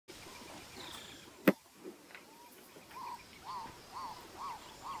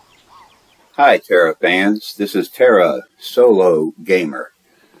Hi Tera fans, this is Tera Solo Gamer.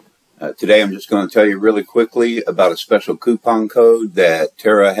 Today I'm just going to tell you really quickly about a special coupon code that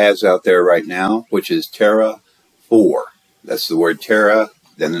Tera has out there right now, which is TERA4. That's the word Tera,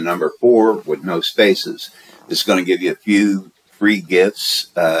 then the number 4 with no spaces. This is going to give you a few free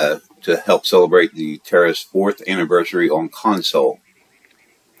gifts to help celebrate the Tera's 4th anniversary on console.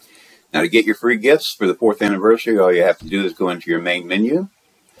 Now to get your free gifts for the 4th anniversary, all you have to do is go into your main menu.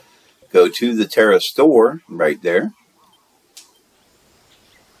 Go to the Tera store right there.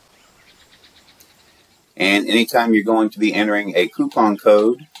 And anytime you're going to be entering a coupon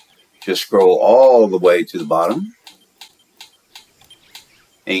code, just scroll all the way to the bottom.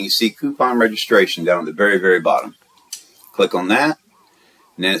 And you can see coupon registration down at the very, very bottom. Click on that.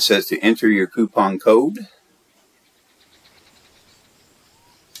 And then it says to enter your coupon code.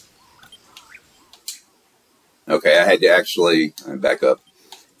 Okay, I had to actually back up.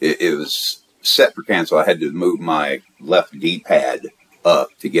 It was set for cancel. I had to move my left D-pad up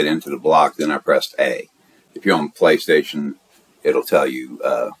to get into the block. Then I pressed A. If you're on PlayStation, it'll tell you,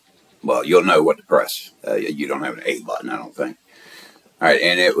 well, you'll know what to press. You don't have an A button, I don't think. All right,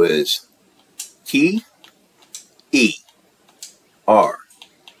 and it was T-E-R-A.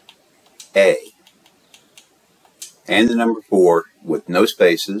 And the number 4 with no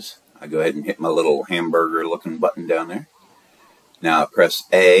spaces. I go ahead and hit my little hamburger-looking button down there. Now I press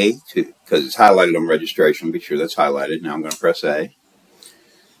A, because it's highlighted on registration. Be sure that's highlighted. Now I'm going to press A.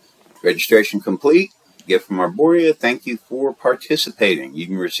 Registration complete. Gift from Arborea. Thank you for participating. You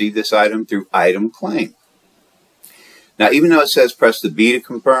can receive this item through item claim. Now even though it says press the B to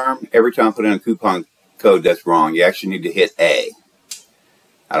confirm, every time I put in a coupon code that's wrong. You actually need to hit A.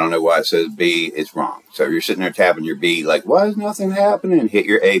 I don't know why it says B. It's wrong. So if you're sitting there tapping your B like, why is nothing happening? Hit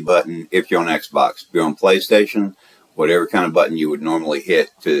your A button if you're on Xbox. If you're on PlayStation, whatever kind of button you would normally hit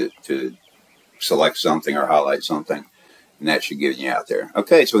to select something or highlight something, and that should get you out there.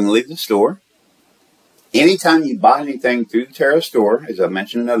 Okay, so we can leave the store. Anytime you buy anything through the Tera store, as I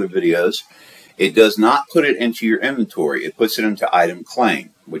mentioned in other videos, it does not put it into your inventory. It puts it into item claim,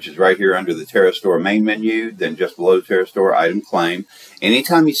 which is right here under the Tera store main menu, then just below Tera store item claim.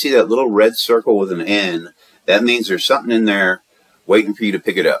 Anytime you see that little red circle with an N, that means there's something in there waiting for you to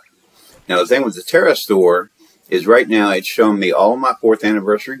pick it up. Now the thing with the Tera store is right now it's showing me all my 4th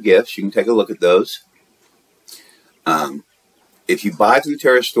anniversary gifts. You can take a look at those. If you buy through the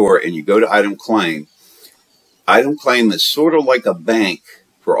Tera store and you go to item claim is sort of like a bank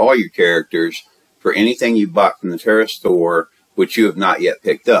for all your characters for anything you bought from the Tera store which you have not yet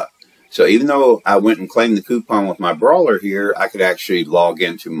picked up. So even though I went and claimed the coupon with my brawler here, I could actually log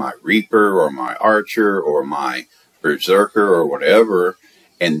into my Reaper or my Archer or my Berserker or whatever,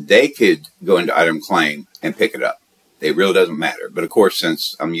 and they could go into item claim and pick it up. It really doesn't matter. But of course,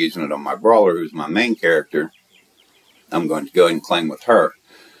 since I'm using it on my brawler, who's my main character, I'm going to go ahead and claim with her.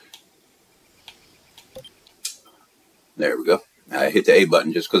 There we go. I hit the A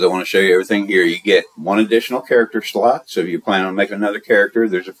button just because I want to show you everything here. You get 1 additional character slot. So if you plan on making another character,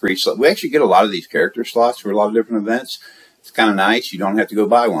 there's a free slot. We actually get a lot of these character slots for a lot of different events. It's kind of nice. You don't have to go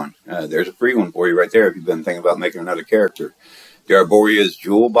buy one. There's a free one for you right there if you've been thinking about making another character. The Arborea's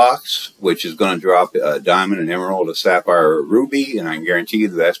Jewel Box, which is going to drop a diamond, an emerald, a sapphire, or a ruby, and I can guarantee you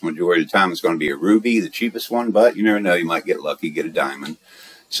the vast majority of the time it's going to be a ruby, the cheapest one, but you never know, you might get lucky, get a diamond.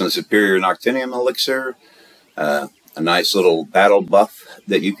 Some superior Noctinium elixir, a nice little battle buff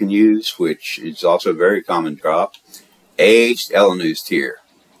that you can use, which is also a very common drop. Aged Elenu's Tier,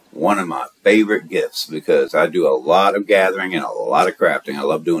 one of my favorite gifts because I do a lot of gathering and a lot of crafting. I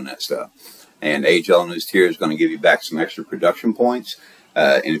love doing that stuff. And Aged Elenu's Tier is going to give you back some extra production points.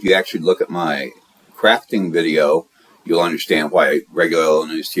 And if you actually look at my crafting video, you'll understand why regular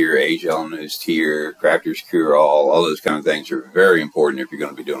Elenu's Tier, Aged Elenu's Tier, Crafter's Cure all those kind of things are very important if you're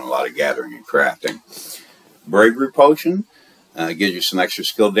going to be doing a lot of gathering and crafting. Bravery Potion gives you some extra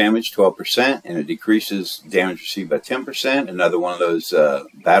skill damage, 12%, and it decreases damage received by 10%. Another one of those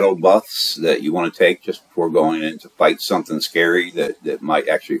battle buffs that you want to take just before going in to fight something scary that might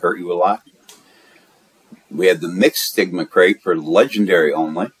actually hurt you a lot. We have the Mixed Stigma Crate for Legendary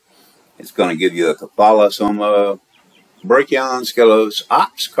only. It's going to give you a Kefala, Soma, Brachion, Skelos,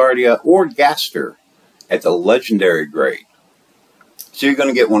 Ops, Cardia, or Gaster at the Legendary grade. So you're going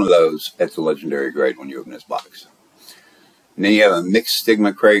to get one of those at the Legendary grade when you open this box. And then you have a Mixed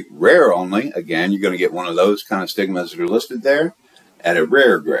Stigma Crate Rare only. Again, you're going to get one of those kind of stigmas that are listed there at a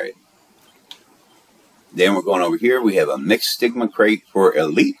Rare grade. Then we're going over here. We have a Mixed Stigma Crate for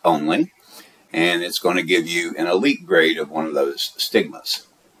Elite only. And it's going to give you an elite grade of one of those stigmas.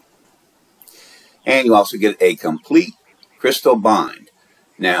 And you also get a complete crystal bind.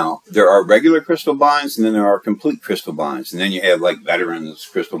 Now, there are regular crystal binds, and then there are complete crystal binds. And then you have like veterans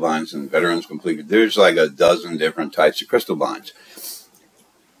crystal binds and veterans complete. There's like a dozen different types of crystal binds.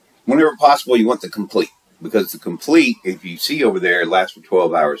 Whenever possible, you want the complete. Because the complete, if you see over there, lasts for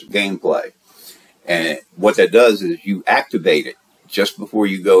 12 hours of gameplay. And what that does is you activate it just before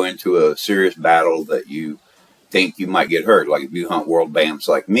you go into a serious battle that you think you might get hurt. Like if you hunt world BAMs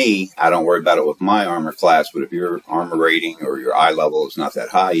like me, I don't worry about it with my armor class, but if your armor rating or your eye level is not that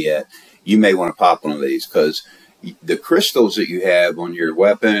high yet, you may want to pop one of these, because the crystals that you have on your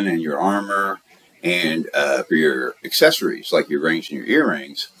weapon and your armor and for your accessories, like your rings and your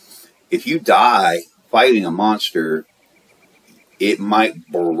earrings, if you die fighting a monster, it might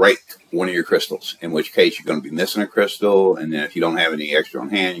break one of your crystals, in which case you're going to be missing a crystal, and then if you don't have any extra on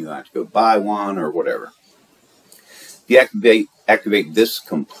hand, you're going to have to go buy one or whatever. If you activate this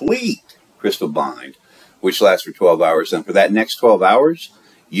complete crystal bind, which lasts for 12 hours, then for that next 12 hours,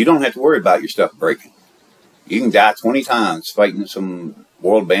 you don't have to worry about your stuff breaking. You can die 20 times fighting some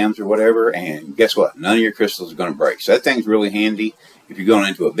world BAMs or whatever, and guess what? None of your crystals are going to break. So that thing's really handy if you're going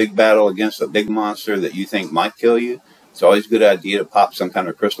into a big battle against a big monster that you think might kill you. It's always a good idea to pop some kind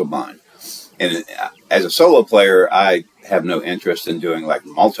of crystal bind. And as a solo player, I have no interest in doing like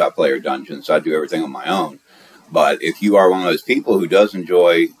multiplayer dungeons. I do everything on my own. But if you are one of those people who does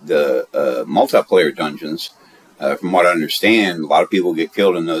enjoy the multiplayer dungeons, from what I understand, a lot of people get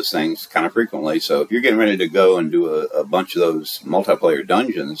killed in those things kind of frequently. So if you're getting ready to go and do a bunch of those multiplayer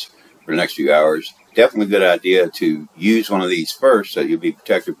dungeons for the next few hours, definitely a good idea to use one of these first so you'll be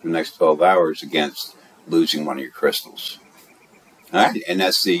protected for the next 12 hours against losing one of your crystals. All right, and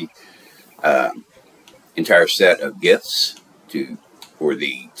that's the entire set of gifts for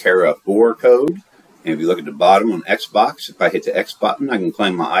the TERA4 code. And if you look at the bottom on Xbox, if I hit the X button, I can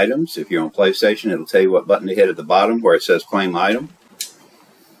claim my items. If you're on PlayStation, it'll tell you what button to hit at the bottom where it says claim item.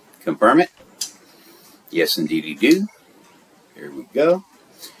 Confirm it. Yes, indeed you do. Here we go.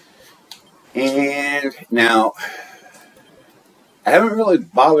 And now, I haven't really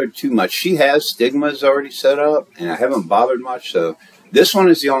bothered too much. She has stigmas already set up, and I haven't bothered much, so this one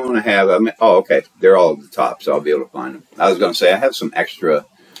is the only one I have. Oh, okay. They're all at the top, so I'll be able to find them. I was going to say, I have some extra.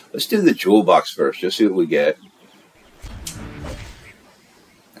 Let's do the jewel box first, just see what we get.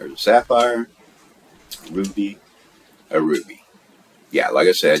 There's a sapphire, a ruby, a ruby. Yeah, like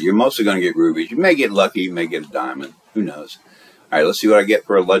I said, you're mostly going to get rubies. You may get lucky, you may get a diamond. Who knows? All right, let's see what I get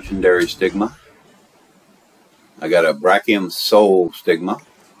for a legendary stigma. I got a Brachium Soul stigma.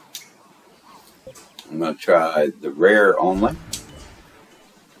 I'm going to try the rare only.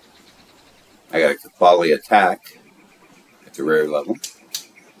 I got a Kefali attack at the rare level.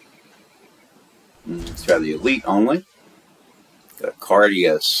 Let's try the elite only. Got a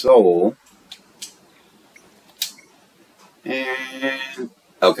Cardia Soul. And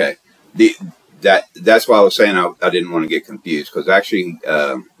okay, that's why I was saying I didn't want to get confused, because actually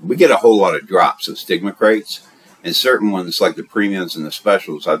we get a whole lot of drops of stigma crates, and certain ones like the premiums and the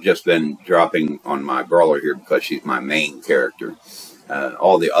specials I've just been dropping on my brawler here because she's my main character.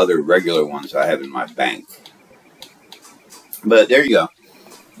 All the other regular ones I have in my bank. But there you go.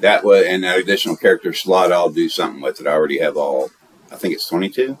 That way, and that additional character slot, I'll do something with it. I already have all, I think it's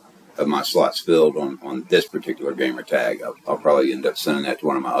 22 of my slots filled on this particular gamer tag. I'll probably end up sending that to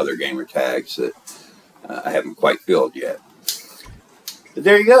one of my other gamer tags that I haven't quite filled yet. But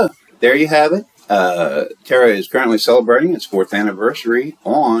there you go. There you have it. Tera is currently celebrating its 4th anniversary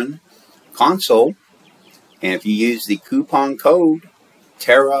on console. And if you use the coupon code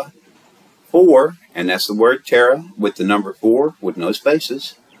TERA4, and that's the word Tera with the number 4 with no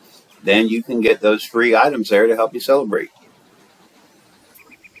spaces, then you can get those free items there to help you celebrate.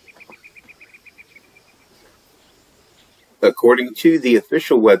 According to the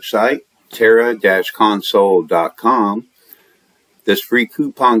official website, Tera-console.com, this free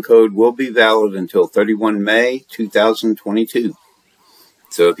coupon code will be valid until 31 May 2022.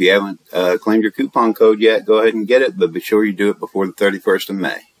 So if you haven't claimed your coupon code yet, go ahead and get it, but be sure you do it before the 31st of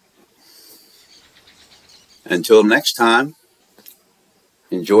May. Until next time,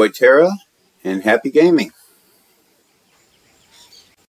 enjoy Tera and happy gaming.